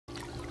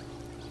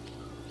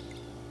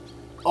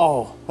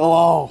Oh,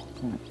 hello.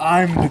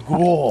 I'm the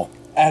Ghoul.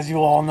 As you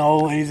all know,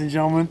 ladies and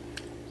gentlemen,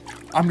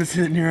 I'm just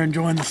sitting here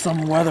enjoying the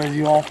summer weather as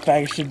you all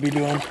faggots should be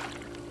doing.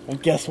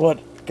 And guess what?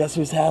 Guess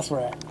whose house we're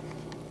at?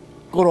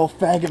 Good old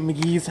faggot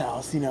McGee's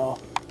house, you know.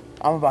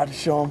 I'm about to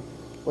show him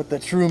what the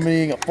true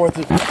meaning of 4th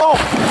of...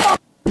 Oh!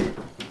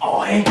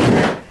 Oh, hey,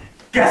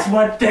 guess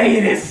what day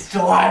it is? It's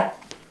July.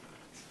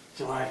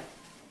 July.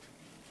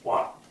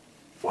 What?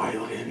 Why are you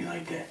looking at me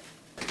like that?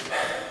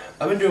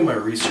 I've been doing my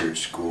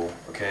research, Ghoul,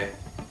 okay?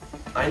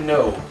 I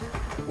know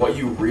what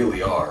you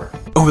really are.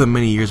 Over the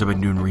many years I've been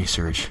doing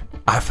research,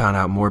 I found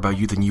out more about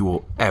you than you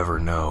will ever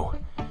know.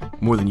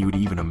 More than you would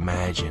even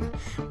imagine.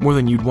 More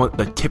than you'd want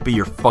the tip of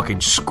your fucking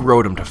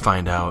scrotum to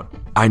find out.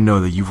 I know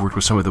that you've worked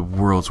with some of the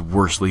world's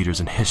worst leaders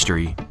in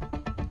history.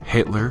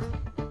 Hitler,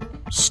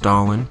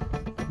 Stalin,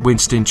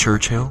 Winston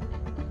Churchill,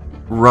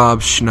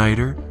 Rob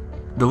Schneider.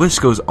 The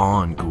list goes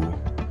on, Ghoul.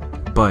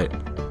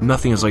 But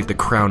nothing is like the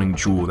crowning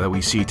jewel that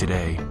we see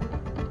today.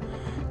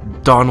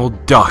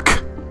 Donald Duck.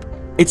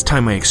 It's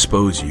time I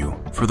expose you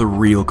for the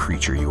real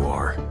creature you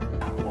are.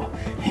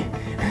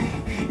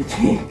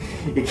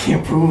 You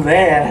can't prove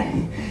that.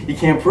 You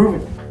can't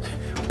prove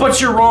it. But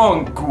you're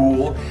wrong,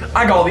 Ghoul.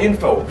 I got all the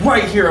info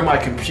right here on my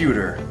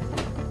computer.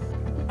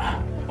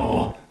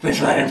 Oh, thanks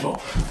for that info.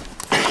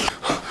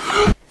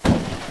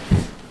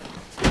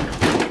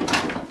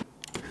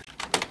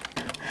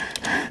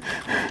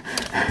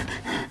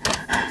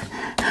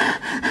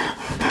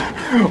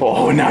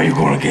 Oh, now you're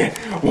gonna get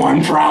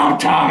one prime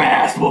time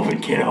ass whooping,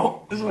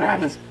 kiddo. This is what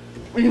happens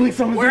when you leak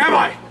something. Where am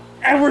I?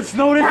 Edward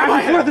Snowden. Where am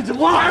I? 4th of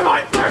July. Where am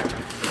I?